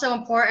that's also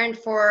important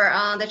for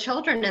the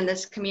children in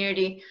this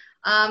community.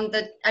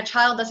 That a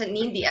child doesn't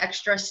need the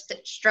extra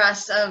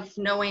stress of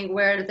knowing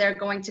where they're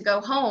going to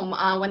go home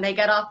when they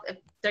get off, if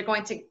they're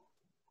going to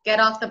get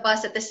off the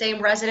bus at the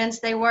same residence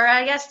they were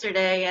at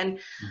yesterday. And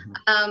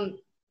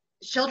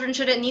children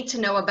shouldn't need to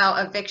know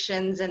about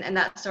evictions and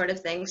that sort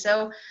of thing.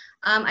 So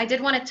I did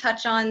want to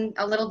touch on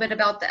a little bit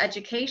about the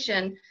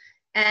education,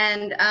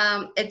 and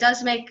it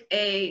does make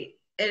it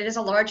is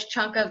a large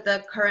chunk of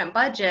the current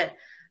budget.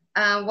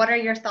 What are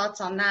your thoughts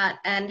on that,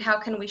 and how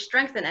can we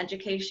strengthen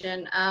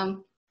education?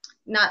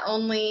 Not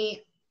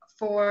only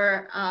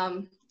for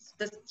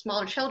the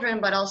smaller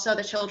children, but also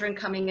the children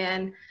coming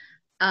in,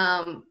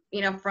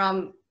 you know,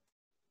 from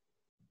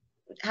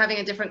having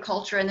a different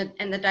culture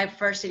and the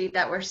diversity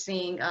that we're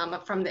seeing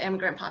from the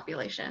immigrant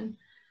population.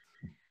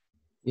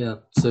 Yeah,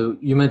 so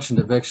you mentioned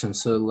eviction.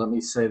 So let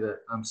me say that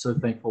I'm so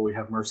thankful we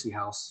have Mercy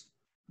House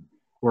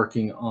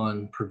working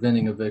on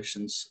preventing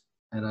evictions.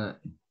 And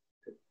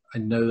I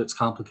know that's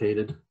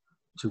complicated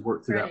to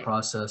work through that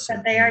process.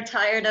 But they are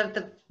tired of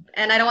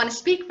and I don't want to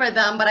speak for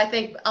them, but I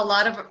think a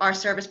lot of our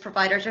service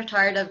providers are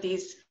tired of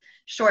these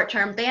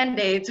short-term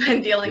Band-Aids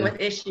when dealing with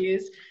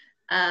issues.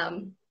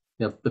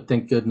 Yeah, but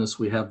thank goodness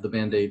we have the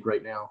Band-Aid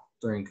right now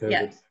during COVID.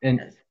 Yes,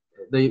 and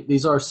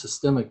these are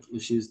systemic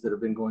issues that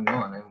have been going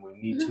on, and we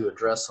need to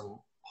address them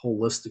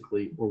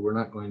holistically, or we're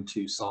not going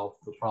to solve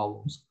the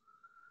problems.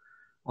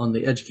 On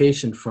the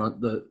education front,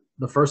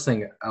 the first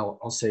thing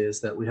I'll say is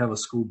that we have a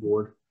school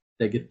board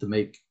that get to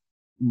make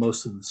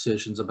most of the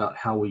decisions about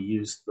how we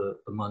use the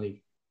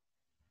money,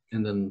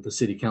 and then the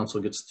city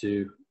council gets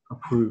to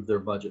approve their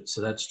budget.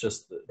 So that's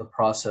just the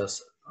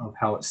process of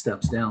how it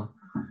steps down.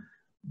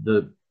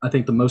 I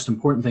think the most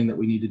important thing that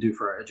we need to do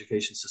for our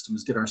education system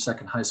is get our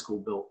second high school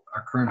built.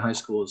 Our current high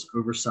school is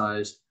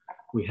oversized.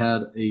 We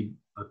had a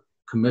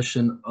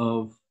commission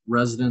of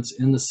residents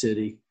in the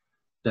city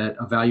that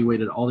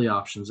evaluated all the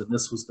options, and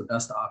this was the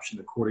best option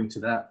according to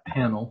that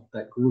panel,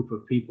 that group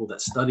of people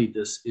that studied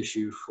this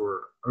issue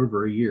for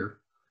over a year.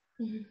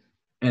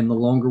 And the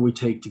longer we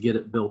take to get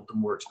it built, the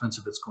more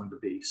expensive it's going to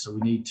be. So we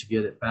need to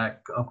get it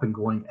back up and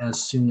going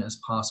as soon as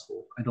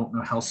possible. I don't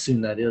know how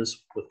soon that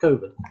is with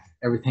COVID.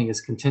 Everything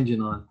is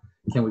contingent on,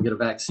 can we get a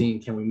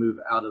vaccine? Can we move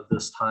out of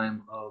this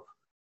time of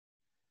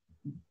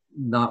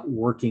not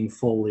working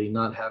fully,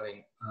 not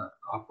having an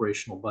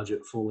operational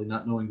budget fully,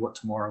 not knowing what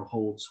tomorrow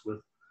holds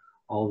with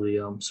all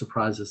the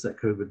surprises that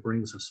COVID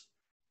brings us.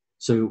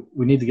 So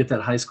we need to get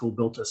that high school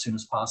built as soon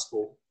as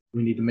possible.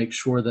 We need to make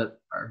sure that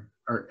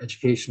our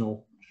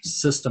educational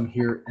system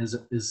here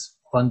is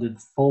funded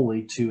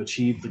fully to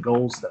achieve the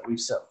goals that we've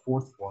set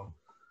forth for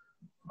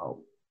them.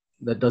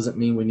 That doesn't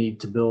mean we need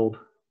to build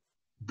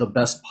the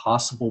best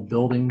possible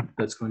building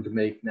that's going to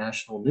make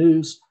national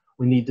news.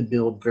 We need to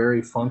build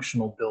very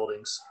functional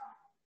buildings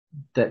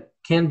that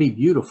can be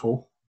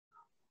beautiful,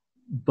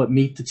 but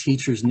meet the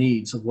teachers'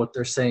 needs of what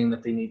they're saying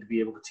that they need to be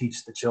able to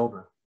teach the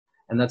children.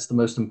 And that's the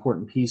most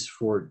important piece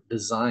for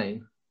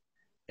design.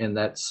 And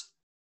that's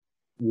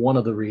one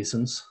of the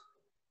reasons,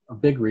 a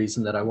big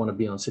reason that I want to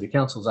be on city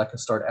council, is I can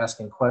start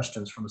asking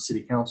questions from a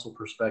city council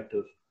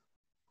perspective,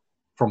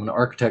 from an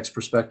architect's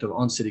perspective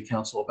on city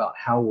council, about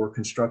how we're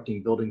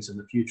constructing buildings in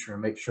the future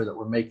and make sure that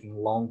we're making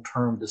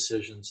long-term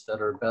decisions that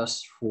are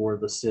best for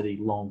the city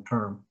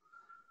long-term.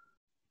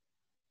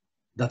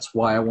 That's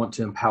why I want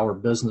to empower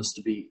business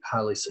to be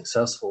highly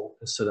successful,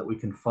 is so that we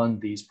can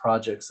fund these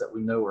projects that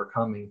we know are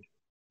coming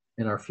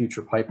in our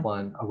future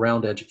pipeline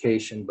around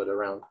education, but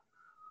around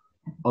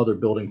other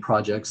building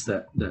projects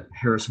that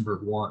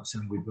Harrisonburg wants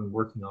and we've been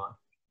working on.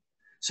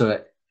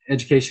 So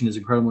education is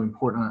incredibly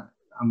important.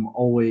 I'm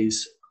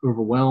always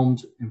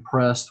overwhelmed,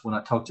 impressed when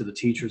I talk to the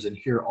teachers and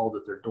hear all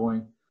that they're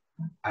doing.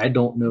 I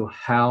don't know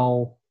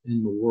how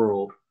in the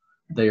world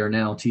they are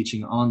now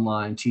teaching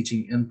online,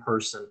 teaching in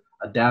person,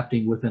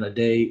 adapting within a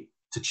day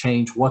to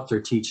change what they're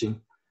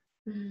teaching,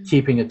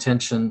 keeping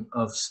attention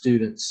of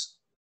students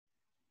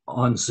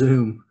on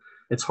Zoom.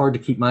 It's hard to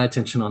keep my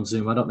attention on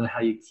Zoom. I don't know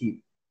how you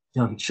keep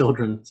young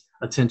children's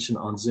attention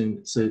on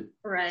Zoom. So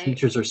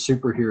teachers are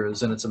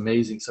superheroes and it's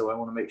amazing. So I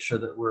want to make sure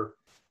that we're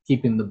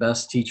keeping the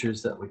best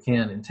teachers that we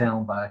can in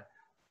town by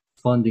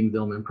funding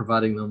them and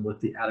providing them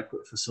with the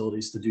adequate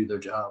facilities to do their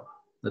job.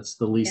 That's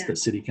the least that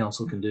City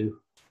Council can do.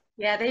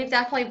 Yeah, they've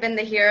definitely been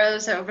the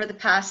heroes over the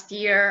past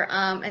year,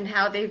 and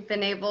how they've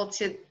been able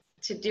to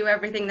do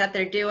everything that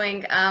they're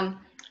doing.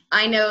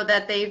 I know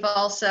that they've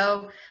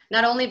also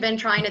not only been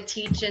trying to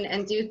teach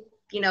and do,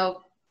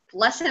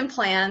 lesson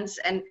plans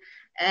and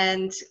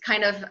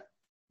kind of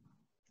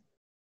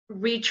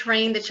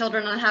retrain the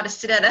children on how to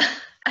sit at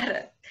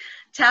a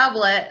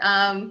tablet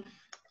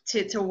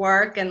to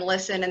work and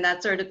listen and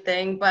that sort of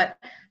thing. But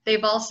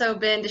they've also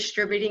been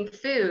distributing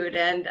food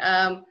and,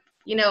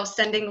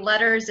 sending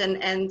letters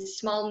and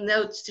small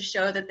notes to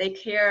show that they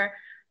care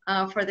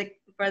for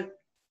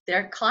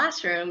their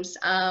classrooms.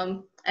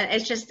 And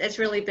it's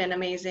really been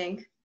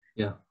amazing.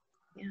 Yeah.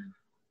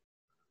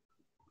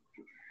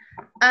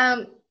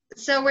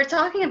 So we're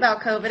talking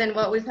about COVID and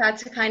what we've had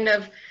to kind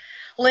of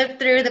live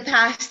through the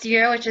past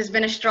year, which has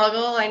been a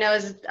struggle. I know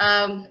as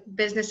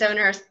business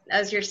owner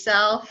as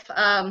yourself,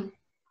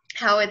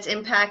 how it's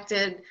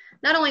impacted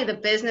not only the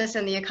business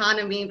and the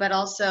economy, but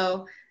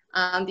also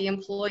the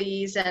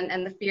employees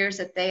and the fears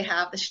that they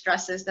have, the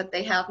stresses that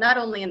they have, not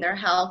only in their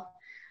health,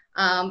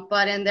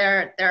 but in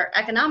their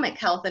economic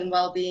health and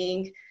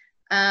well-being.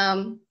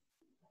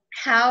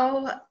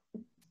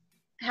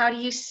 How do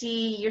you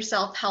see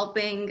yourself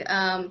helping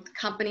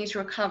companies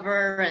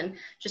recover and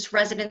just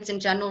residents in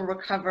general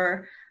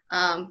recover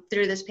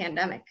through this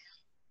pandemic?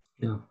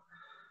 Yeah.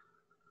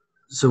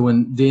 So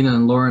when Dina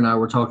and Laura and I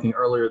were talking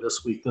earlier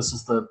this week, this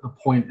is the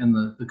point in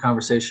the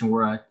conversation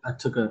where I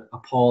took a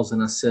pause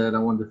and I said I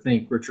wanted to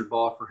thank Richard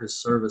Baugh for his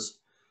service.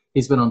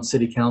 He's been on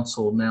City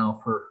Council now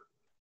for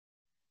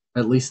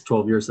at least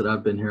 12 years that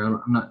I've been here.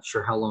 I'm not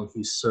sure how long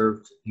he's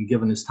served and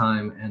given his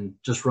time, and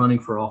just running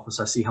for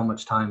office, I see how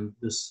much time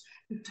this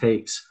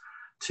takes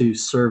to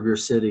serve your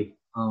city.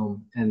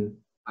 And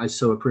I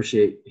so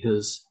appreciate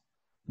his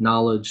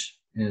knowledge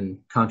and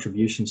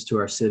contributions to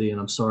our city,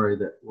 and I'm sorry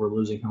that we're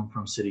losing him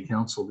from City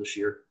Council this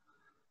year.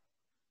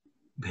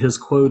 His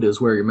quote is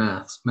 "wear your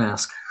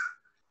mask."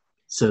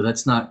 So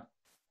that's not,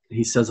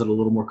 he says it a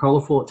little more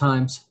colorful at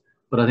times,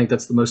 but I think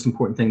that's the most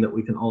important thing that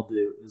we can all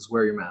do is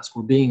wear your mask.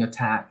 We're being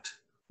attacked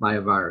by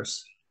a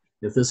virus.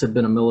 If this had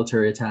been a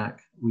military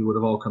attack, we would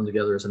have all come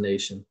together as a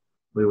nation.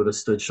 We would have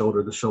stood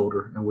shoulder to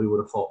shoulder and we would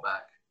have fought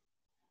back.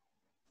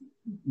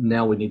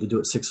 Now we need to do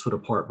it 6 foot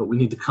apart, but we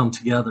need to come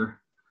together.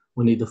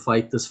 We need to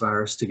fight this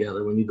virus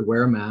together. We need to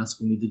wear a mask.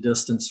 We need to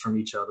distance from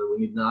each other. We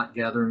need to not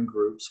gather in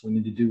groups. We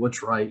need to do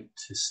what's right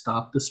to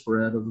stop the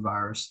spread of the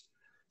virus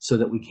so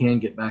that we can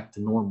get back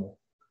to normal.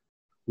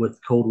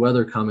 With cold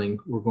weather coming,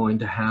 we're going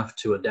to have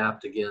to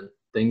adapt again.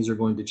 Things are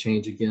going to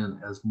change again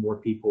as more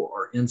people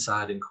are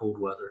inside in cold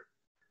weather.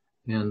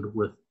 And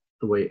with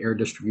the way air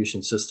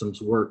distribution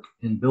systems work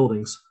in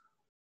buildings,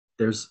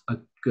 there's a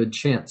good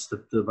chance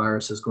that the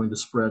virus is going to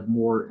spread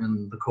more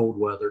in the cold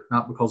weather,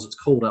 not because it's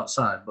cold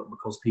outside, but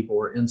because people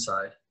are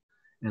inside.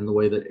 And the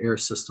way that air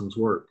systems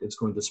work, it's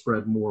going to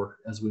spread more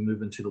as we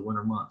move into the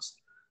winter months.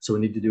 So we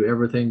need to do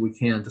everything we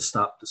can to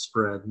stop the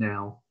spread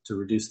now, to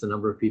reduce the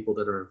number of people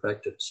that are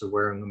infected. So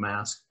wearing the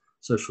mask,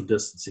 social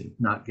distancing,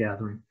 not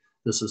gathering.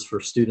 This is for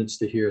students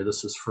to hear.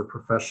 This is for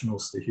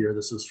professionals to hear.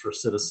 This is for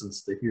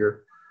citizens to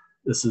hear.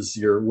 This is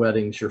your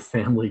weddings, your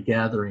family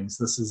gatherings.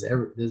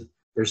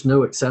 There's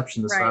no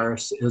exception. This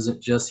virus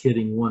isn't just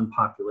hitting one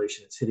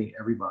population. It's hitting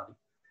everybody.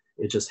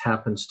 It just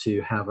happens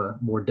to have a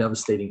more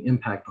devastating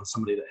impact on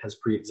somebody that has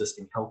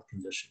pre-existing health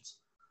conditions.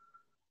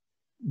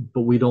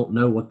 But we don't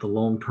know what the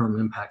long-term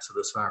impacts of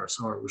this virus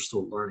are. We're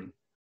still learning.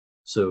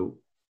 So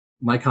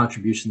my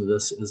contribution to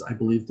this is I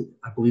believe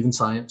in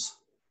science.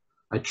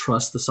 I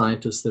trust the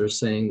scientists that are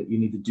saying that you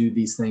need to do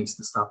these things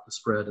to stop the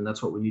spread, and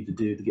that's what we need to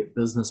do to get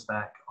business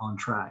back on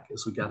track,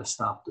 is we got to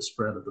stop the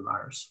spread of the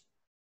virus.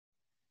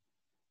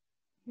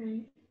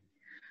 Right.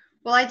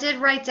 Well, I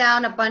did write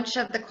down a bunch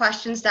of the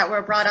questions that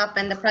were brought up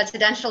in the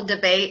presidential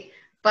debate,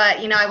 but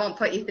I won't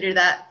put you through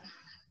that.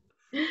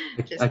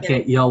 I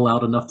can't yell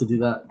loud enough to do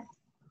that.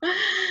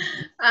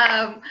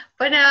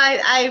 But no,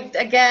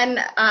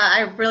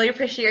 I really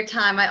appreciate your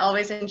time. I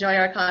always enjoy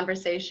our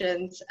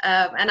conversations,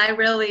 and I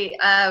really,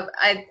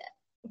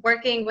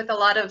 working with a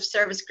lot of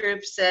service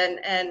groups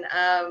and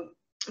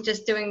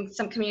just doing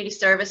some community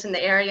service in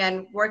the area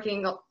and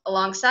working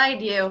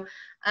alongside you.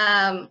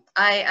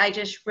 I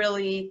just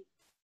really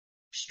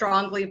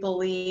strongly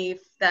believe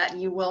that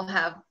you will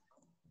have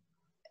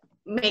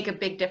make a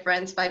big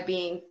difference by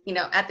being, you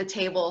know, at the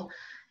table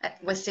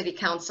with City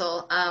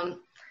Council.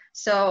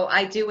 So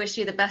I do wish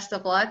you the best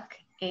of luck,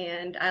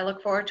 and I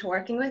look forward to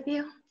working with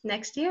you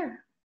next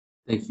year.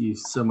 Thank you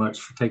so much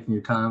for taking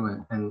your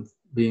time and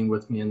being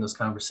with me in this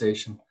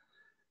conversation.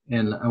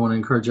 And I want to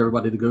encourage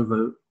everybody to go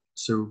vote.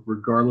 So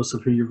regardless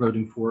of who you're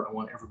voting for, I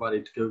want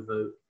everybody to go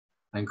vote.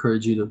 I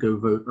encourage you to go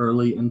vote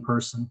early in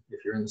person.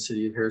 If you're in the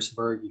city of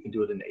Harrisonburg, you can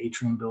do it in the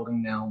Atrium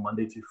building now,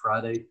 Monday through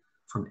Friday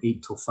from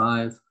 8 till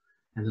 5.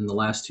 And then the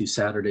last 2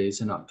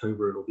 Saturdays in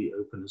October, it'll be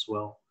open as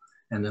well.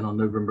 And then on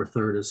November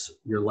 3rd is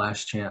your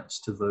last chance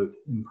to vote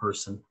in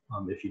person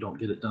if you don't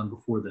get it done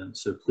before then.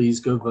 So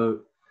please go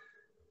vote.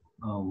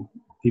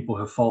 People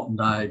have fought and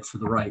died for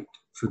the right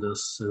for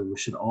this. So we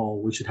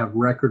should have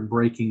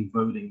record-breaking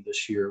voting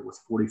this year with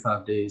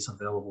 45 days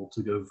available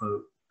to go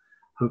vote.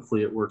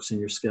 Hopefully it works in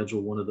your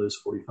schedule one of those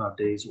 45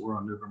 days or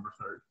on November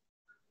 3rd.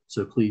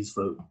 So please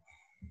vote.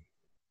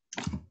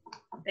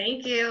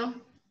 Thank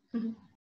you.